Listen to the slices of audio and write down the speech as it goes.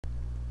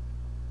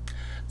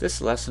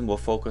This lesson will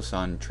focus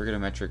on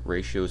trigonometric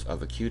ratios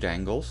of acute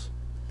angles.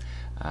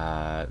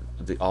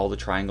 All the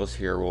triangles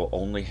here will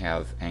only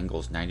have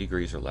angles 90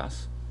 degrees or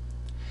less,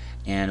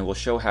 and we'll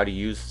show how to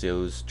use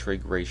those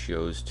trig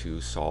ratios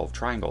to solve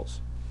triangles.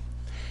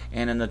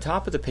 And in the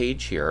top of the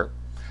page here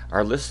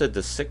are listed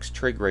the 6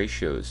 trig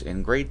ratios.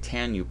 In grade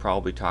 10 you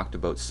probably talked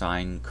about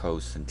sine,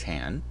 cos, and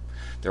tan.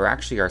 There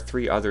actually are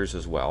 3 others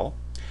as well.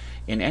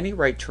 In any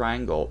right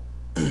triangle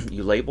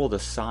you label the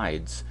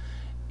sides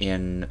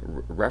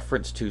in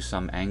reference to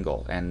some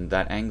angle, and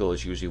that angle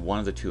is usually one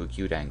of the 2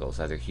 acute angles,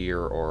 either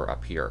here or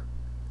up here.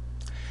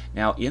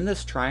 Now in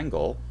this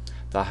triangle,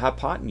 the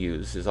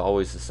hypotenuse is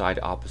always the side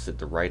opposite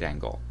the right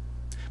angle,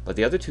 but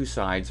the other 2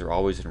 sides are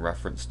always in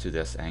reference to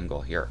this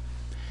angle here.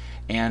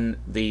 And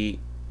the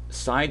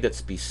side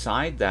that's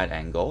beside that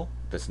angle,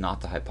 that's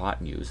not the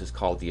hypotenuse, is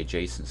called the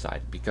adjacent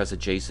side, because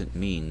adjacent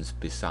means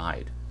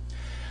beside.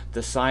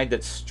 The side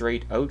that's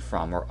straight out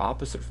from or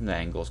opposite from the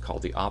angle is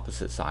called the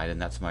opposite side,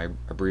 and that's my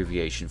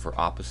abbreviation for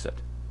opposite.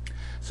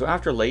 So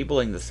after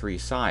labeling the 3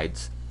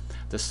 sides,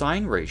 the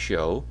sine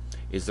ratio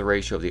is the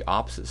ratio of the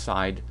opposite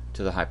side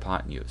to the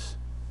hypotenuse.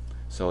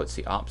 So it's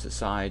the opposite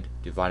side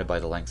divided by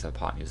the length of the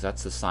hypotenuse.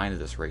 That's the sine of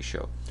this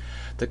ratio.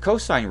 The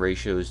cosine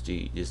ratio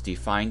is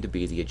defined to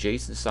be the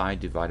adjacent side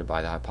divided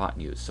by the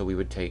hypotenuse. So we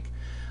would take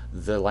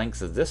the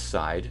length of this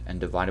side and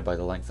divide it by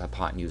the length of the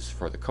hypotenuse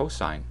for the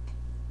cosine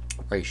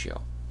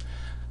ratio.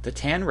 The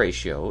tan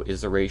ratio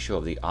is the ratio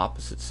of the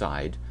opposite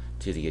side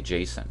to the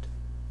adjacent.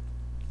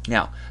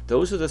 Now,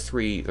 those are the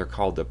 3, they're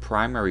called the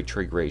primary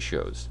trig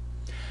ratios.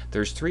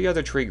 There's 3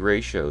 other trig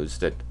ratios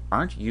that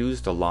aren't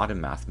used a lot in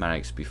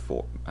mathematics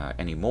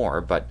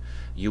anymore, but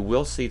you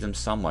will see them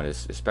somewhat,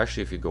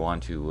 especially if you go on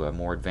to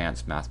more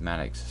advanced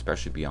mathematics,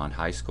 especially beyond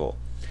high school.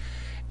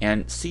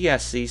 And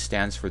CSC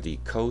stands for the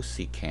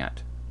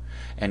cosecant.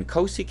 And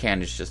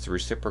cosecant is just the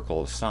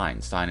reciprocal of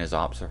sine. Sine is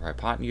opposite of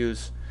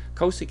hypotenuse.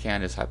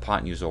 Cosecant is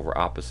hypotenuse over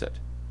opposite.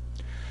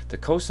 The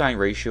cosine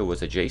ratio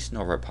was adjacent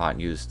over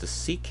hypotenuse. The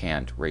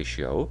secant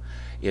ratio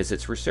is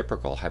its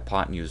reciprocal,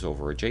 hypotenuse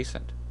over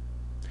adjacent.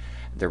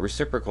 The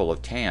reciprocal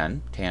of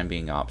tan, tan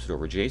being opposite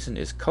over adjacent,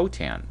 is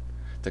cotan.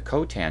 The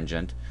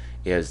cotangent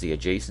is the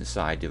adjacent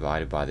side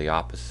divided by the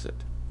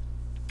opposite.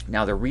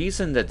 Now the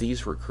reason that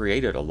these were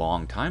created a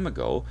long time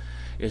ago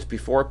is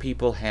before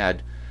people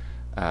had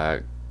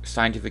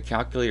scientific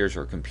calculators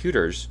or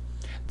computers.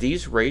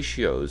 These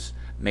ratios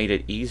made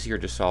it easier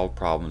to solve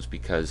problems,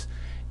 because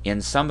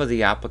in some of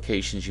the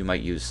applications you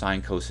might use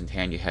sine, cos, and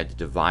tan, you had to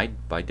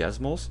divide by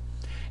decimals,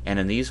 and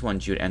in these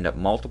ones you'd end up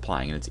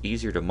multiplying, and it's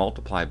easier to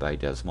multiply by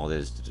decimal than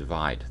it is to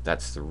divide.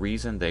 That's the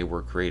reason they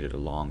were created a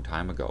long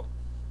time ago.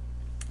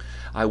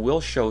 I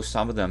will show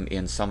some of them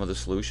in some of the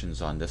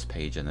solutions on this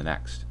page and the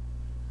next.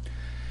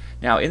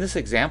 Now in this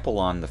example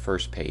on the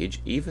first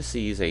page, Eva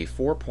sees a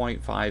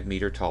 4.5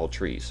 meter tall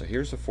tree. So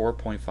here's a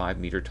 4.5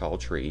 meter tall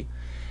tree,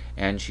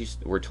 and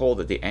we're told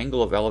that the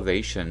angle of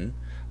elevation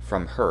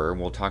from her,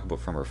 and we'll talk about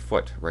from her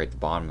foot right at the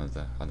bottom of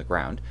the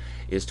ground,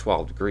 is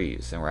 12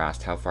 degrees, and we're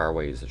asked how far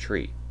away is the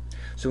tree.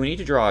 So we need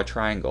to draw a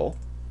triangle,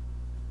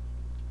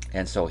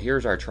 and so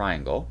here's our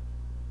triangle,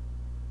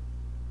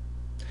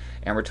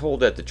 and we're told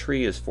that the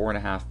tree is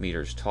 4.5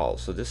 meters tall.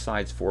 So this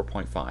side's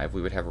 4.5.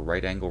 We would have a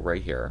right angle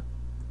right here.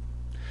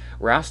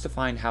 We're asked to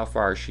find how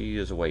far she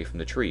is away from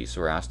the tree,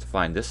 so we're asked to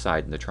find this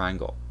side in the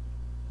triangle.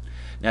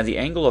 Now the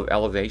angle of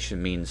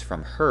elevation means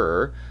from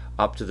her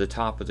up to the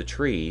top of the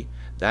tree.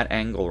 That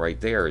angle right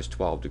there is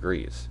 12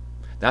 degrees.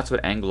 That's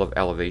what angle of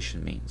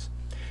elevation means.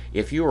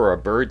 If you were a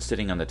bird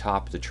sitting on the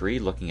top of the tree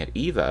looking at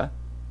Eva,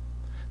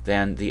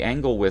 then the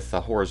angle with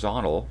the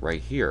horizontal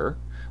right here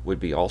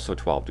would be also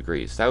 12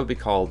 degrees. That would be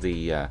called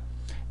the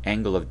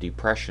angle of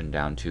depression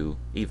down to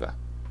Eva.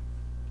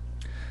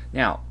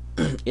 Now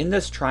in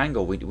this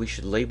triangle we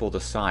should label the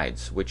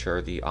sides, which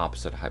are the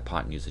opposite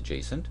hypotenuse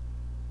adjacent.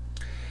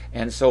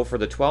 And so for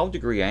the 12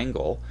 degree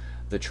angle,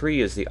 the tree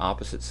is the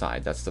opposite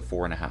side. That's the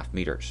 4.5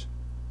 meters.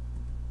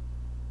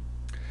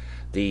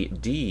 The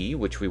D,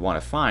 which we want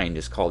to find,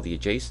 is called the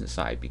adjacent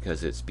side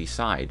because it's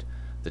beside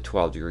the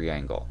 12 degree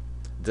angle.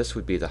 This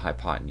would be the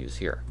hypotenuse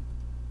here.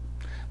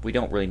 We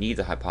don't really need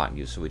the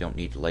hypotenuse, so we don't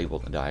need to label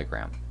the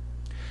diagram.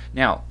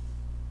 Now,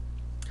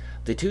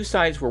 the 2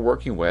 sides we're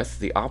working with,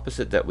 the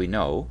opposite that we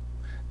know,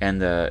 and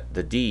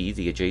the D,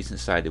 the adjacent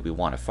side that we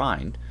want to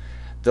find,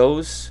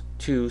 those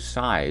 2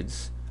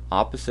 sides,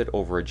 opposite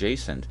over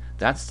adjacent,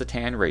 that's the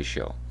tan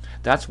ratio.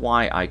 That's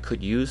why I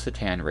could use the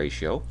tan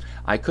ratio.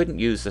 I couldn't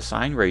use the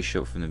sine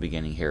ratio from the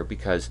beginning here,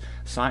 because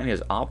sine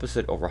is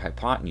opposite over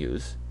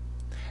hypotenuse,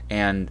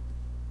 and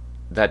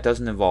that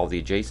doesn't involve the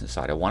adjacent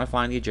side. I want to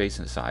find the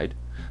adjacent side,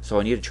 so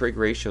I need a trig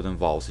ratio that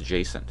involves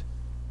adjacent.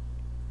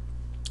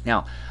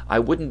 Now, I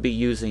wouldn't be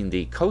using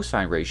the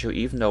cosine ratio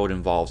even though it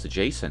involves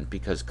adjacent,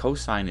 because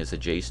cosine is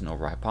adjacent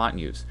over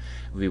hypotenuse.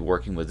 We'd be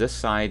working with this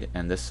side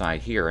and this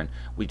side here, and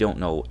we don't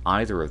know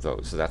either of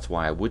those, so that's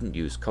why I wouldn't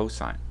use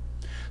cosine.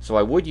 So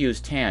I would use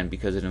tan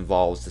because it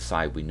involves the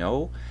side we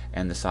know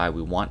and the side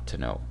we want to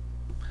know.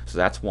 So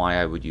that's why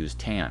I would use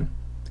tan.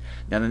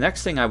 Now the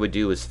next thing I would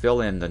do is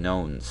fill in the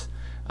knowns.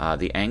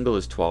 The angle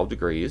is 12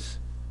 degrees.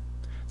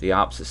 The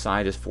opposite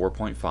side is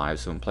 4.5,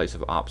 so in place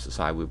of opposite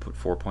side we put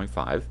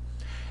 4.5.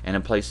 And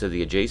in place of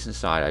the adjacent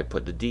side I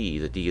put the d.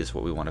 The d is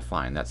what we want to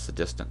find. That's the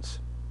distance.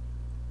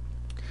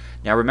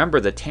 Now remember,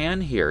 the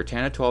tan here,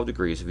 tan of 12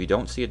 degrees, if you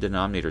don't see a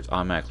denominator, it's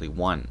automatically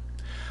 1.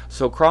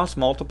 So cross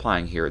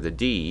multiplying here, the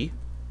d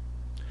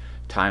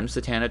times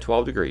the tan of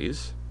 12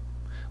 degrees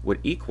would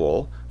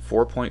equal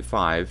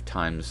 4.5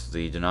 times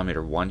the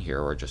denominator 1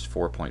 here, or just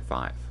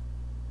 4.5.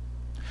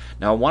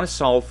 Now I want to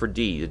solve for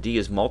d. The d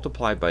is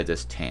multiplied by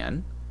this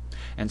tan,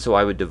 and so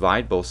I would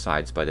divide both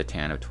sides by the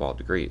tan of 12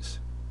 degrees.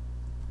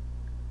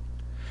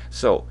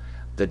 So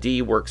the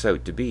d works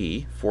out to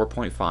be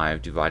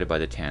 4.5 divided by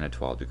the tan of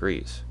 12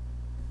 degrees.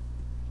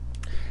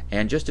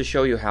 And just to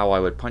show you how I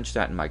would punch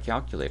that in my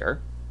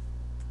calculator,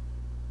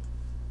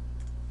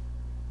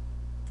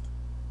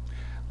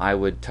 I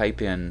would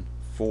type in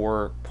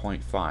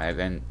 4.5,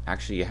 and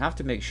actually you have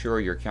to make sure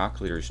your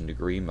calculator is in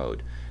degree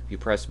mode. If you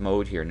press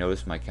mode here,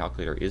 notice my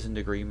calculator is in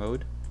degree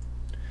mode.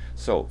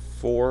 So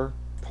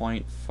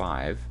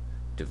 4.5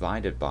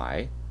 divided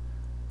by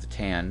the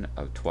tan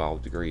of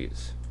 12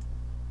 degrees.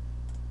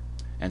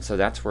 And so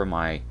that's where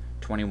my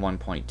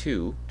 21.2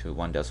 to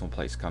 1 decimal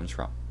place comes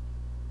from.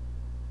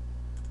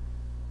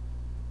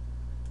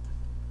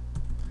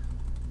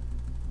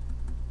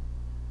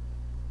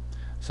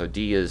 So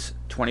d is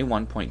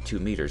 21.2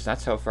 meters.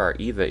 That's how far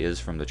Eva is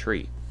from the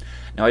tree.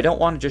 Now I don't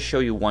want to just show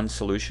you one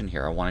solution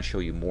here. I want to show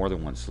you more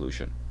than one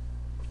solution.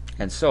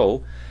 And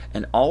so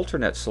an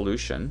alternate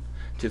solution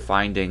to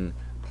finding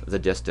the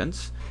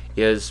distance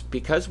is,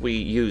 because we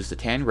use the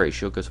tan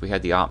ratio, because we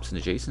had the opposite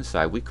and adjacent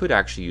side, we could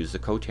actually use the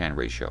cotan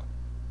ratio,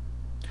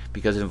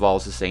 because it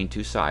involves the same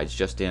two sides,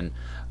 just in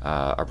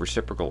a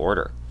reciprocal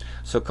order.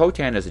 So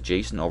cotan is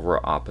adjacent over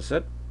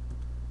opposite.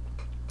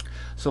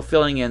 So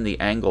filling in the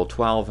angle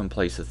 12 in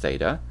place of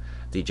theta,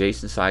 the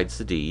adjacent side's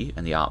the d,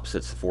 and the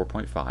opposite's the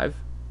 4.5.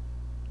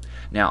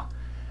 Now,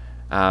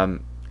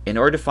 in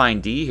order to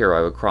find d here,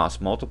 I would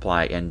cross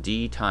multiply, and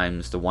d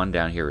times the 1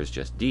 down here is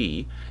just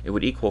d. It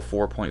would equal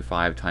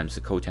 4.5 times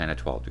the cotan of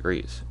 12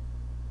 degrees.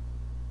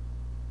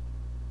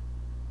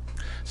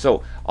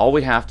 So all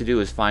we have to do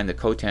is find the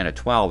cotan of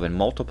 12 and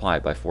multiply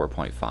it by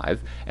 4.5,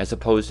 as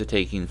opposed to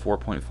taking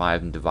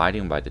 4.5 and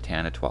dividing by the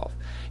tan of 12.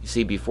 You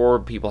see, before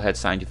people had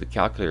scientific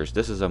calculators,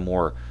 this is a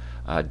more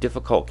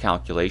difficult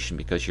calculation,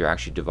 because you're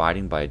actually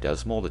dividing by a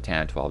decimal. The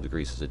tan of 12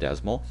 degrees is a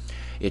decimal.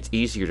 It's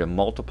easier to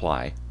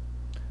multiply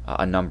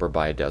a number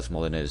by a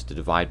decimal than it is to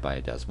divide by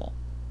a decimal.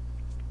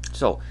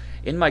 So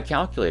in my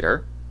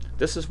calculator,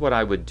 this is what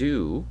I would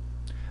do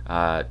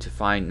to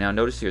find. Now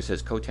notice here it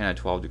says cotan of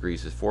 12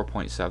 degrees is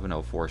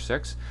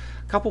 4.7046.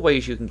 A couple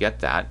ways you can get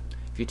that.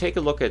 If you take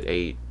a look at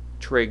a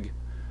trig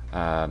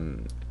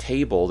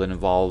table that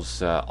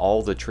involves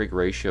all the trig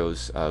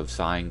ratios of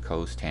sine,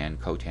 cos, tan,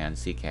 cotan,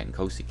 secant, and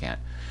cosecant.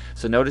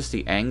 So notice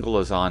the angle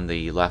is on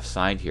the left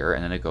side here,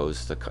 and then it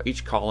goes,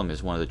 each column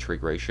is one of the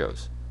trig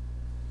ratios.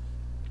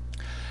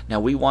 Now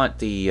we want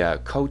the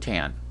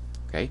cotan,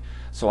 okay?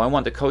 So I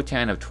want the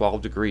cotan of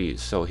 12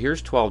 degrees. So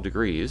here's 12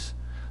 degrees.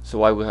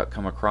 So I would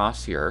come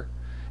across here,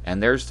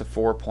 and there's the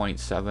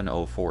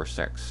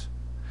 4.7046.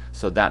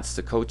 So that's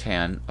the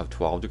cotan of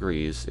 12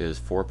 degrees is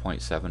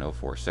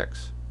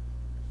 4.7046.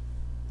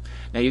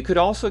 Now you could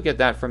also get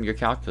that from your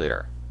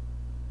calculator,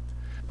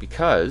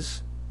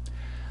 because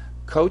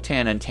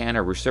cotan and tan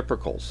are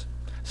reciprocals.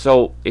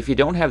 So if you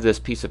don't have this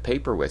piece of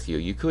paper with you,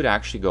 you could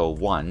actually go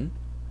 1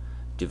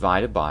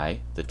 divided by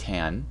the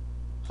tan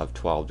of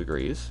 12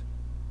 degrees.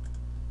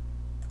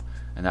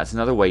 And that's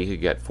another way you could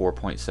get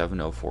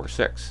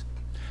 4.7046.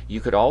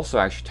 You could also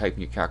actually type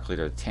in your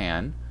calculator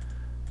tan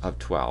of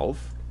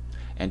 12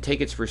 and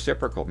take its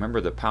reciprocal. Remember,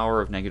 the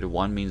power of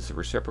 -1 means the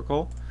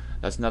reciprocal.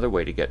 That's another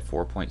way to get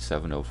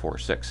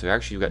 4.7046. So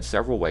actually you've got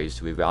several ways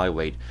to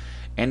evaluate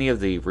any of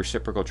the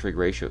reciprocal trig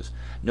ratios.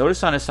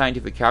 Notice on a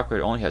scientific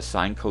calculator it only has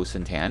sine, cos,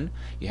 and tan.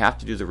 You have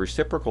to do the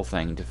reciprocal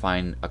thing to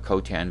find a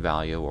cotan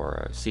value or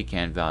a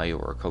secant value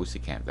or a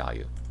cosecant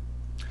value.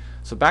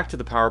 So back to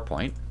the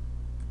PowerPoint.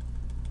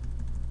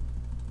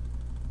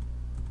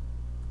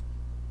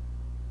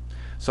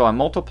 So I'm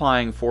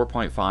multiplying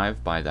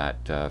 4.5 by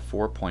that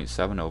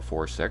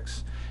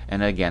 4.7046,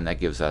 and again that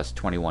gives us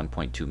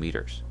 21.2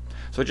 meters.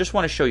 So I just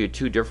want to show you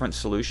two different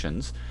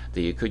solutions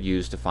that you could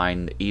use to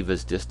find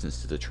Eva's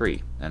distance to the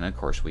tree. And of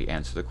course we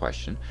answer the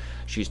question.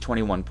 She's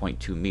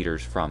 21.2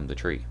 meters from the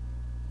tree.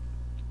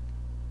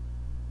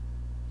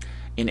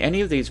 In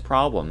any of these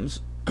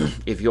problems,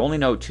 if you only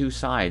know two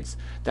sides,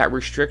 that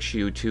restricts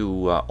you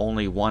to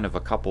only one of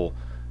a couple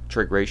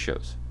trig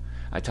ratios.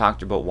 I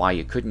talked about why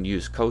you couldn't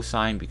use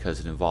cosine, because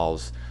it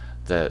involves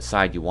the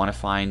side you want to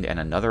find and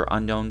another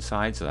unknown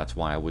side, so that's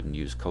why I wouldn't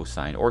use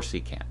cosine or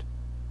secant.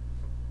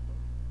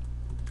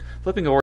 Flipping over